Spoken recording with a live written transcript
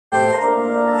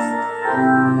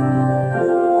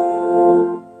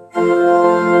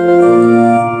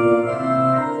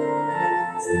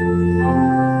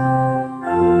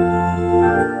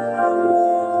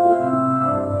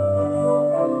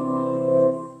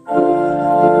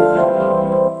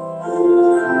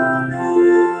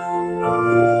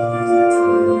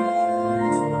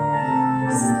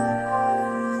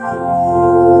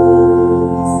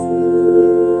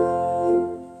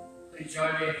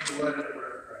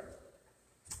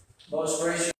Most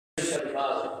gracious Heavenly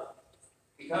Father,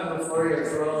 we come before your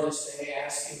throne this day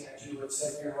asking that you would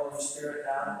send your Holy Spirit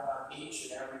down upon each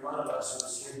and every one of us who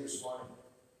is here this morning.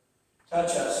 Touch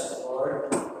us,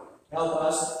 Lord. Help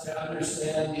us to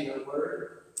understand your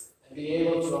word and be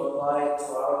able to apply it to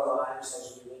our lives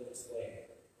as we live it today.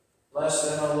 Bless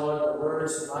then, O Lord, the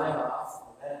words of my mouth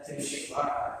and the meditation of our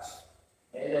hearts.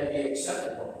 May they be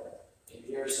acceptable in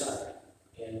your sight.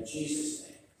 In Jesus' name.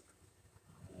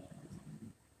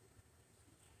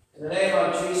 In the name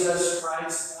of Jesus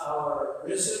Christ, our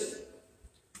risen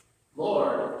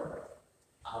Lord.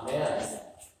 Amen.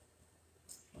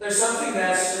 There's something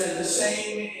that's the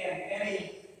same in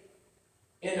any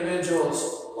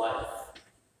individual's life.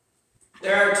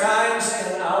 There are times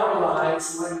in our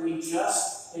lives when we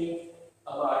just think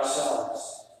of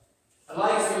ourselves. I'd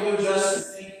like for you just to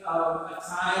think of a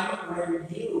time where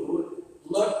you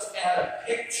looked at a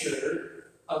picture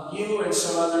of you and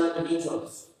some other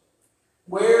individuals.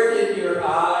 Where did your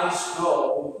eyes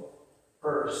go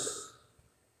first?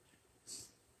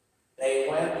 They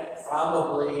went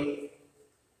probably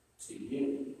to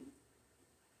you,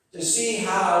 to see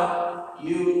how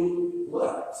you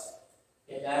looked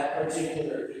in that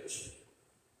particular picture.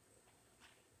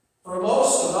 For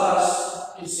most of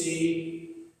us, you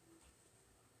see,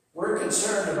 we're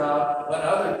concerned about what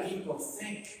other people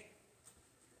think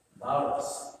about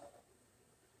us.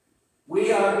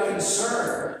 We are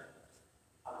concerned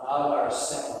about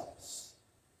ourselves.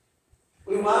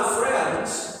 We want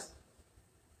friends,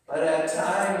 but at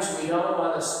times we don't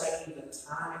want to spend the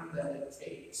time that it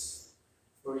takes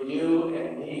for you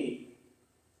and me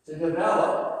to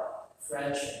develop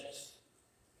friendships.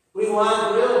 We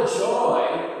want real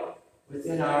joy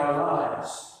within our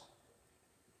lives,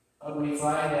 but we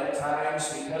find at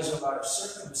times, because of our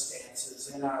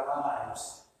circumstances in our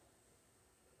lives,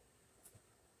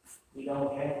 we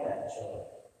don't have that joy.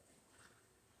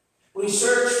 We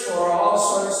search for all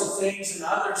sorts of things, and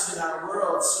others in our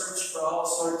world search for all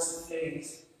sorts of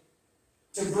things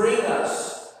to bring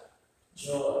us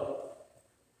joy.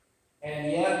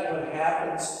 And yet, what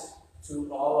happens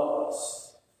to all of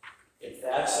us, if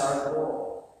that's our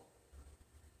goal,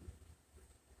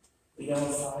 we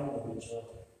don't find any joy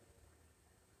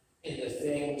in the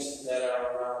things that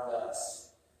are around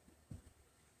us.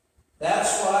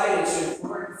 That's why it's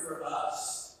important for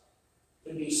us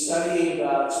to be studying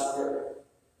God's Word,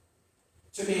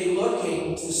 to be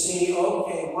looking to see,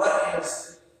 okay, what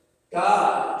is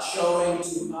God showing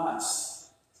to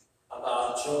us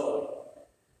about joy?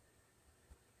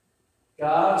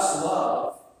 God's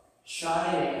love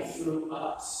shining through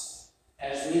us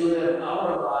as we live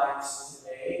our lives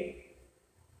today,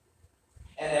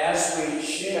 and as we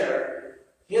share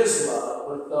His love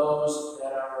with those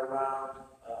that are around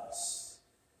us.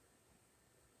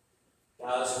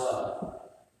 God's love.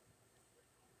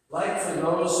 Like for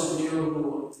those of you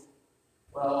who,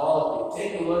 well, all of you,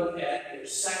 take a look at your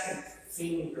second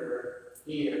finger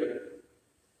here,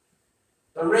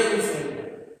 the ring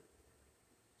finger.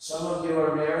 Some of you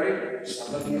are married,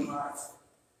 some of you aren't.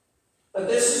 But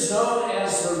this is known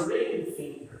as the ring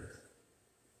finger.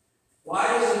 Why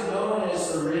is it known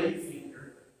as the ring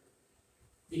finger?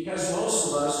 Because most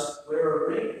of us wear a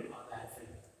ring on that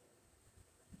finger.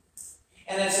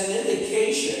 And it's an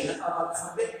indication of a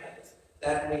commitment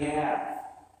that we have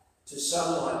to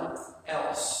someone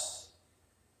else.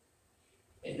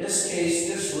 In this case,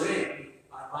 this ring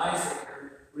on my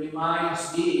finger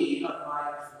reminds me of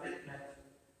my commitment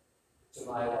to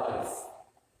my wife.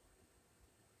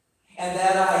 And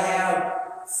that I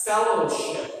have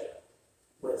fellowship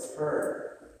with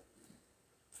her.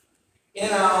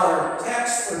 In our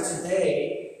text for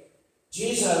today,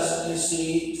 Jesus, you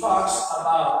see, talks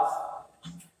about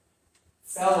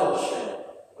fellowship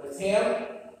with Him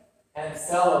and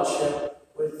fellowship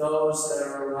with those that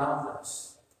are around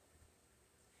us.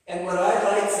 And what I'd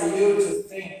like for you to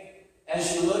think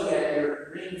as you look at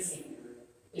your ring finger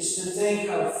is to think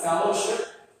of fellowship,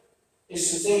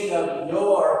 is to think of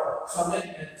your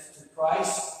commitment to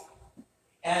Christ,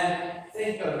 and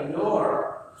think of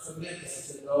your commitment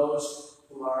to those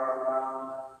who are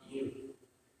around you.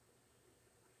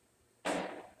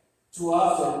 Too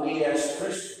often we as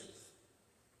Christians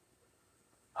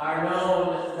are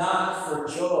known not for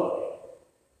joy,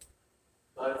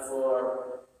 but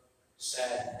for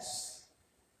sadness.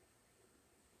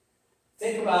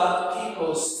 Think about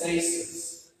people's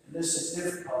faces. And this is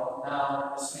difficult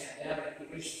now in this pandemic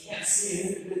because you can't see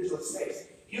an individual's face.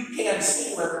 You can't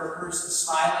see whether a person's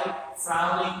smiling,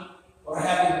 frowning, or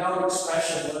having no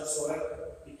expression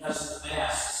whatsoever because of the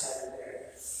masks that are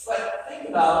there. But think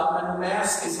about when the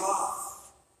mask is off.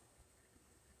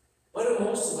 What do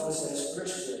most of us as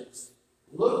Christians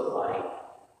look like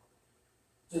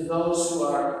to those who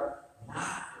are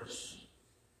not Christians?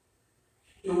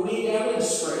 Do we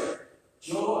demonstrate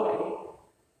joy,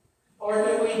 or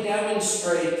do we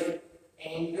demonstrate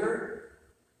anger,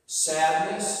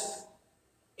 sadness,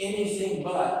 anything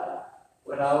but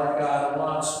what our God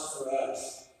wants for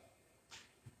us?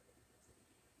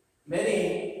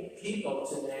 Many people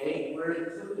today, we're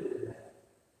included in that,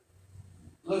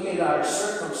 look at our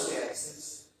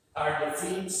circumstances, our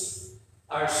defeats,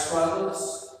 our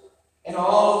struggles, and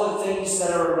all the things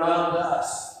that are around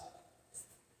us,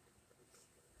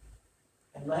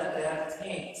 and let that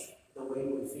taint the way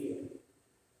we feel.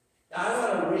 Now,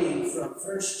 I want to read from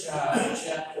 1 John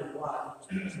chapter 1,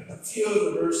 a few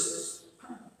of the verses.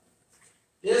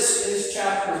 This is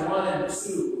chapter 1 and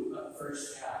 2 of 1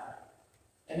 John.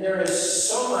 And there is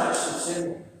so much that's in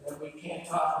there that we can't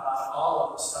talk about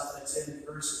all of the stuff that's in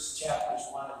verses chapters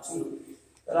 1 and 2.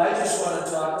 But I just want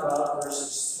to talk about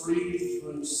verses 3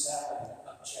 through 7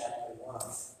 of chapter 1.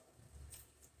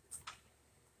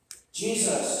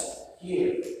 Jesus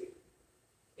here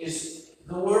is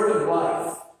the word of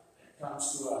life that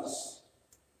comes to us.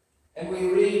 And we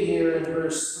read here in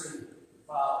verse 3, the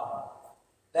following: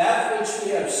 that which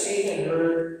we have seen and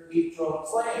heard, we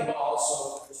proclaim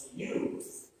also to you,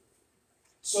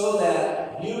 so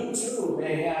that you too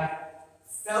may have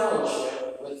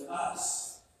fellowship with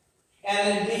us.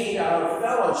 And indeed, our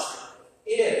fellowship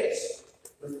is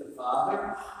with the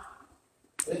Father,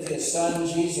 with His Son,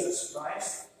 Jesus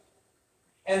Christ.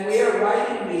 And we are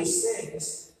writing these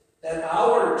things that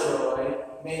our joy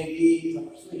may be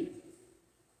complete.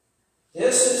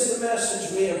 This is the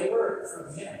message we have heard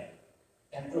from Him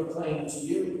and proclaimed to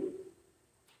you,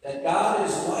 that God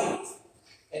is light,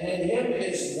 and in Him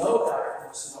is no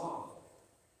darkness at all.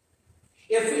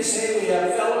 If we say we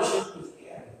have fellowship with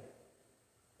Him,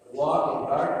 but walk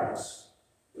in darkness,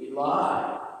 we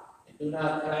lie and do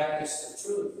not practice the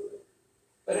truth.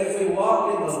 But if we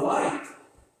walk in the light,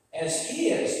 as He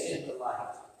is in the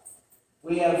light,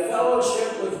 we have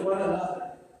fellowship with one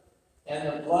another, and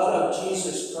the blood of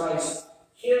Jesus Christ,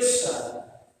 His Son,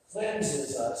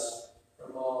 cleanses us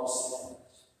from all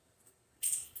sins.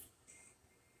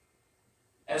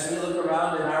 As we look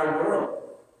around in our world,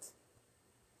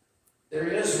 there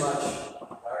is much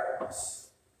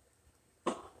darkness.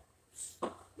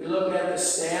 We look at the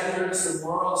standards, the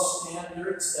moral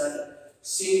standards that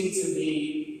seem to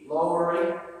be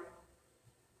lowering.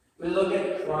 We look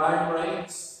at crime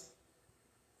rates.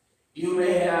 You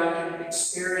may have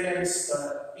experienced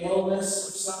illness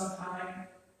of some kind.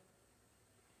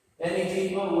 Many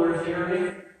people we're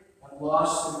hearing have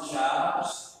lost their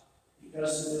jobs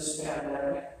because of this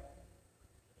pandemic.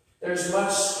 There's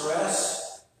much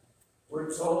stress,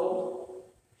 we're told.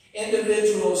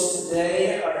 Individuals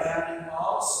today are having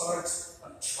all sorts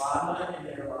of trauma in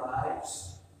their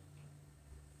lives.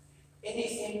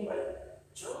 Anything but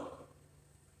joy.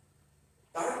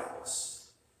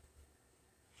 Darkness.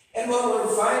 And what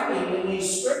we're finding in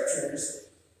these scriptures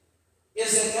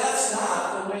is that that's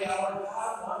not the way our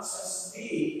God wants us to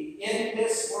be in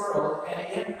this world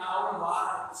and in our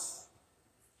lives.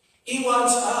 He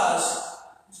wants us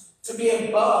to be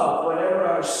above whatever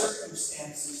our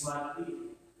circumstances might be.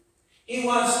 He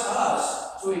wants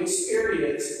us to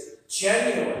experience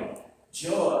genuine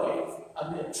joy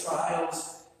amid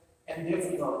trials and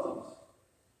difficulties.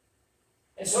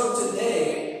 And so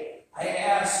today, I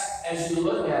ask, as you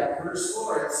look at verse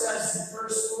 4, it says in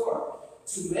verse 4,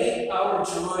 to make our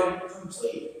joy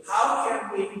complete. How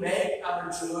can we make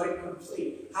our joy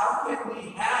complete? How can we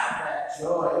have that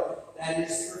joy that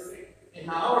is perfect in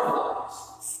our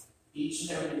lives each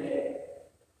and every day?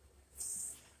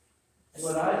 And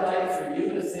what I'd like for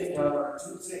you to think of are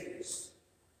two things: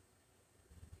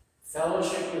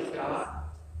 fellowship with God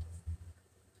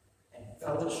and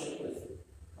fellowship with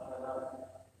one another.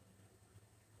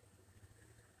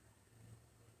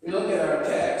 We look at our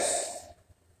text.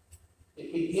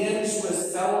 It begins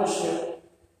with fellowship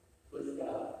with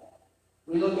God.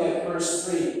 We look at verse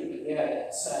 3 again.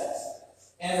 It says,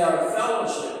 and our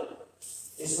fellowship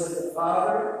is with the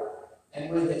Father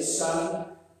and with His Son,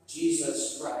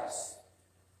 Jesus Christ.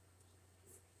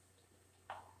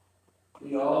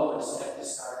 We always have to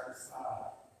start with God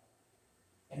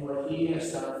and what He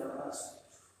has done for us.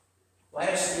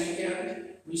 Last weekend,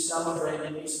 we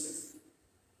celebrated Easter.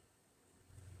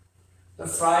 The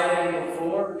Friday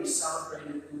before, we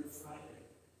celebrated Good Friday.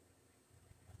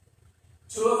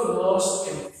 Two of the most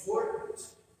important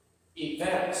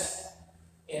events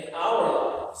in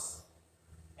our lives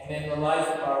and in the life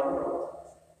of our world.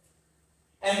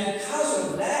 And because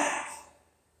of that,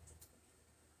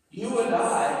 you and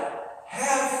I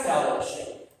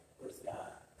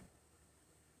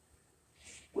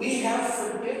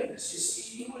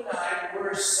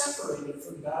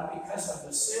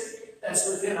the sin that's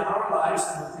within our lives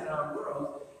and within our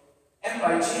world. And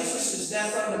by Jesus'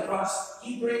 death on the cross,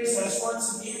 he brings us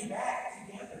once again back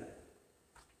together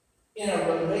in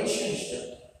a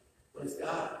relationship with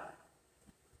God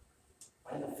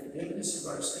by the forgiveness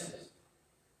of our sins.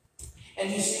 And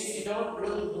you see, if you don't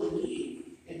really believe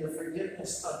in the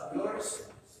forgiveness of your sins,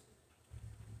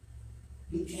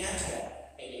 you can't have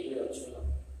any real joy.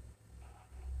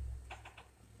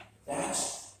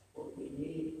 That's what we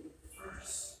need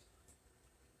first,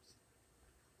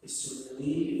 is to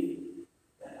believe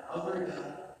that our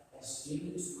God has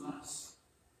given to us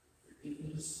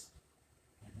forgiveness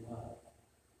and love,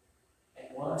 and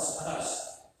wants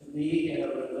us to be in a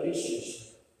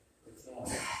relationship with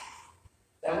Him.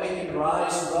 That we can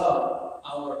rise above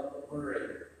our worry,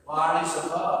 rise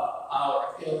above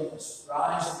our illness,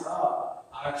 rise above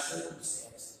our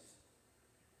circumstances.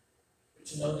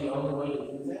 But you know the only way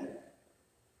to do that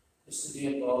is to be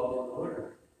involved in the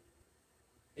Word.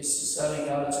 It's to study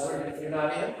God's Word. If you're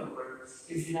not in the Word,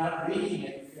 if you're not reading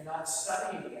it, if you're not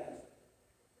studying it,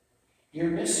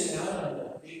 you're missing out on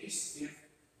the biggest gift,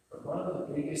 or one of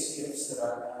the biggest gifts that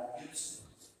our God gives to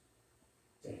us,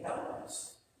 to help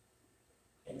us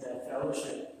in that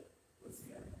fellowship with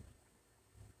Him.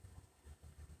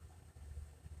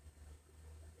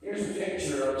 Here's a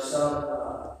picture of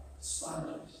some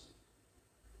sponges.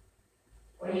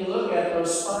 When you look at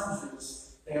those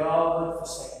sponges, they all look the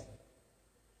same.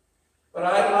 But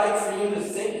I'd like for you to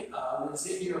think of is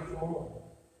in your home.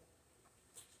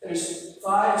 There's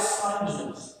 5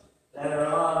 sponges that are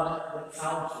on the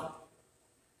counter.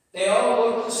 They all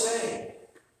look the same.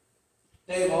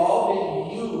 They've all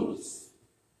been used,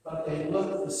 but they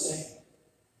look the same.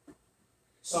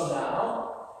 So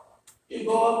now, you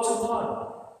go up to one.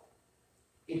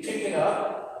 You pick it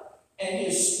up, and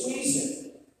you squeeze it.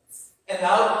 And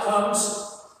out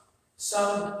comes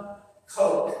some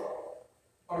Coke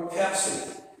or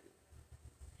Pepsi.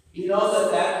 You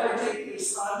know that particular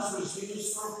sponge was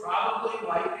used for probably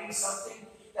wiping something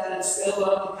that had spilled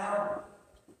on the counter.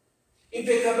 You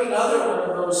pick up another one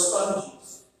of those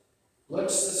sponges.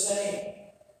 Looks the same.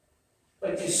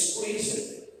 But you squeeze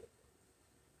it.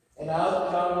 And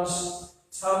out comes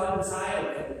tub and tile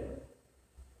cleaner.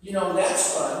 You know that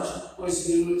sponge was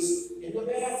used in the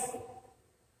bathroom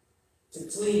to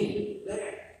clean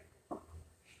there.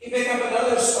 You pick up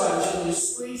another sponge and you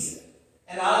squeeze it.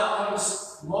 And out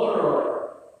comes motor oil.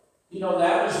 You know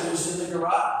that was used in the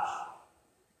garage.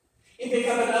 You pick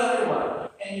up another one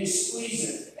and you squeeze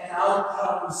it. And out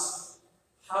comes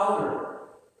powder,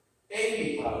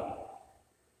 baby powder.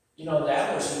 You know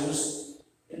that was used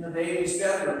in the baby's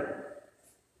bedroom.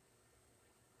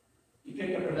 You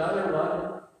pick up another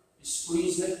one, you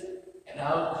squeeze it, and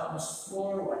out comes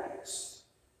floor wax.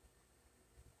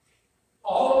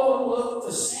 All of them look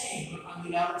the same on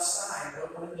the outside,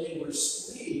 but when they were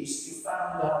squeezed, you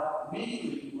found out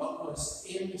really what was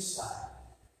inside.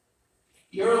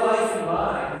 Your life and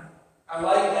mine are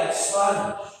like that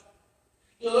sponge.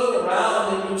 You look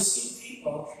around and you see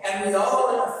people, and we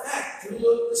all, in effect, do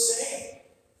look the same.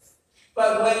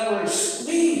 But when we're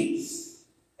squeezed,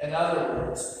 in other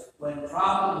words, when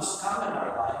problems come in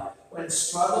our life, when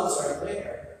struggles are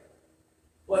there,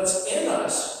 what's in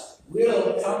us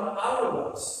will come out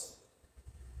of us.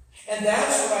 And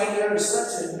that's why there is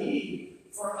such a need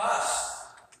for us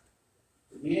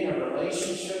to be in a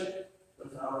relationship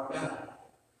with our God.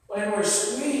 When we're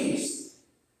squeezed,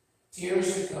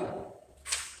 tears will come.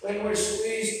 When we're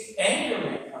squeezed, anger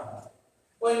will come.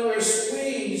 When we're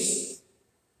squeezed,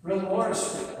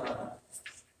 remorse will come.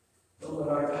 But what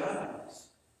our God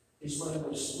is when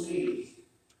we're squeezed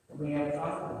and we have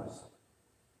problems,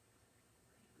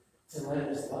 to let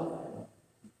us love Him.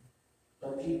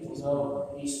 Let people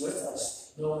know He's with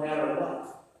us no matter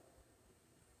what.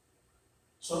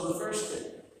 So the first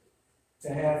thing,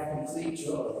 to have complete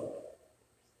joy,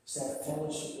 is to have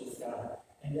fellowship with God.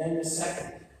 And then the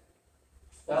second,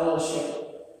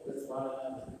 fellowship with one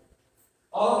another.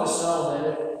 All of us know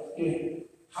that if you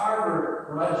harbor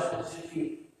grudges, if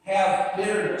you have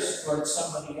bitterness towards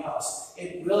somebody else,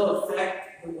 it will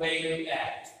affect the way you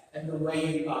act and the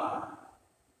way you are.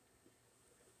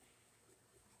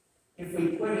 If we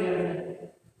put in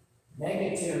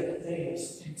negative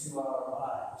things into our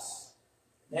lives,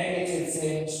 negative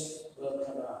things will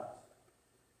come out.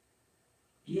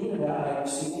 You and I,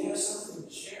 see, we have something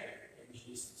to share in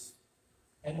Jesus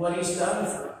and what He's done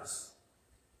for us.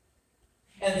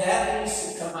 And that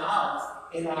needs to come out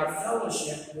in our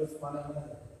fellowship with one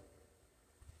another.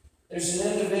 There's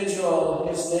an individual,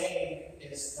 his name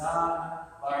is Don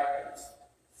Margaret.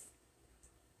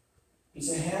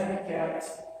 He's a handicapped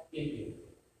Indian.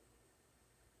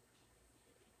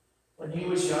 When he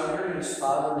was younger, his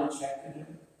father rejected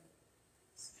him.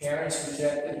 His parents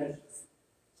rejected him.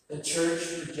 The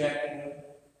church rejected him.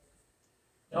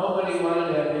 Nobody wanted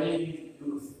to have anything to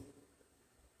do with him.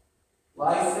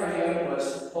 Life for him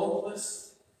was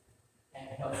hopeless and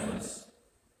helpless.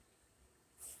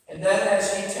 And then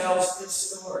as he tells this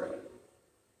story,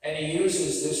 and he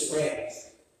uses this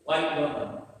phrase, white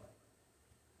woman,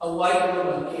 a white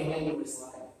woman came into his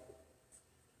life.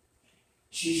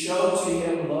 She showed to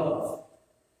him love.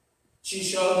 She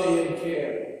showed to him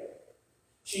care.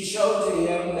 She showed to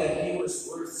him that he was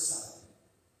worth something.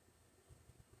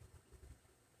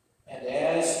 And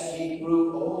as he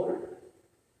grew older,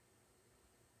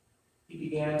 he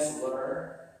began to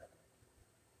learn.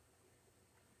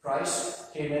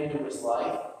 Christ came into his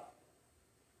life.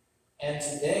 And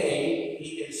today,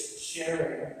 he is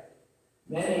sharing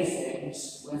many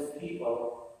things with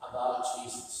people about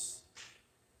Jesus.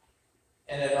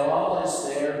 And it all is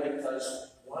there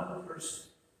because one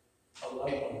person, a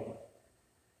white woman,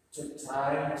 took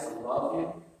time to love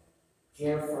him,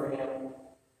 care for him,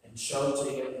 and show to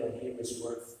him that he was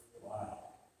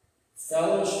worthwhile.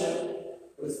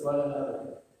 Fellowship with one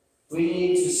another. We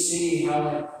need to see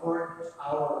how important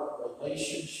our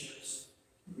relationships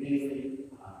really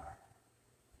are.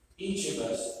 Each of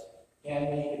us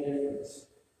can make a difference.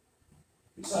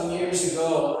 Some years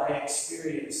ago, I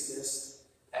experienced this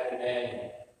at an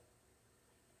annual.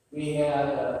 We had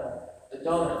the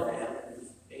donor man.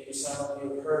 Maybe some of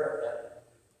you have heard of him.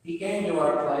 He came to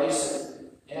our place and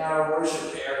in our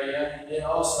worship area. He did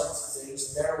all sorts of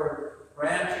things. There were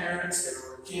grandparents, there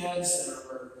were kids, there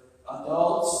were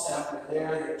adults that were there.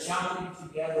 They're jumping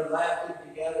together, laughing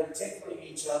together, tickling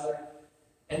each other,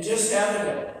 and just having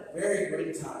a very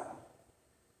great time.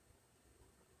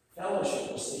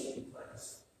 Fellowship was taking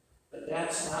place. But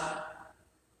that's not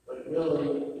what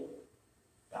really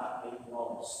got me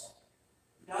most.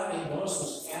 What got me most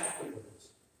was afterwards.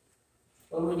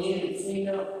 When we needed to clean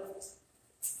up,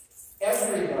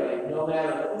 everybody, no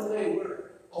matter who they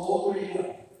were, old or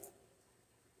young,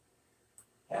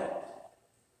 helped.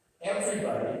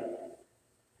 Everybody.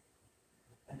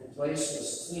 And the place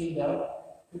was cleaned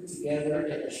up, put together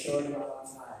in a short amount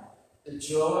of time. The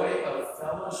joy of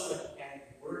fellowship and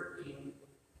working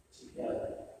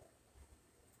together.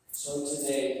 So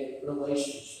today,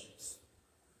 relationships.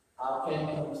 How can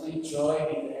complete joy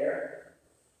be there?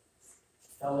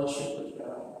 Fellowship with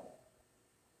God.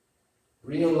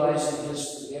 Realizing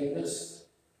his forgiveness.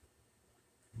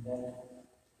 And then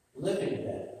living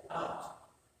that out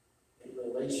in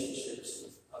relationships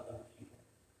with other people.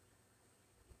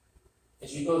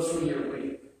 As you go through your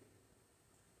week,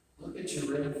 look at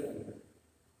your ring finger.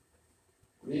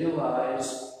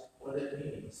 Realize what it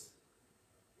means.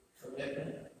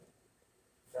 Commitment,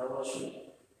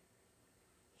 fellowship,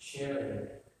 sharing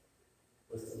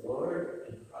with the Lord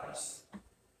and Christ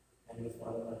and with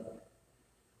one another.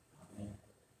 Amen.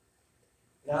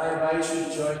 Now I invite you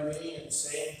to join me in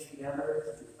saying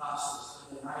together the Apostles'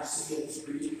 Creed, and I see it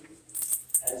read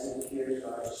as it appears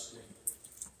on our screen.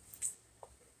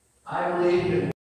 I believe in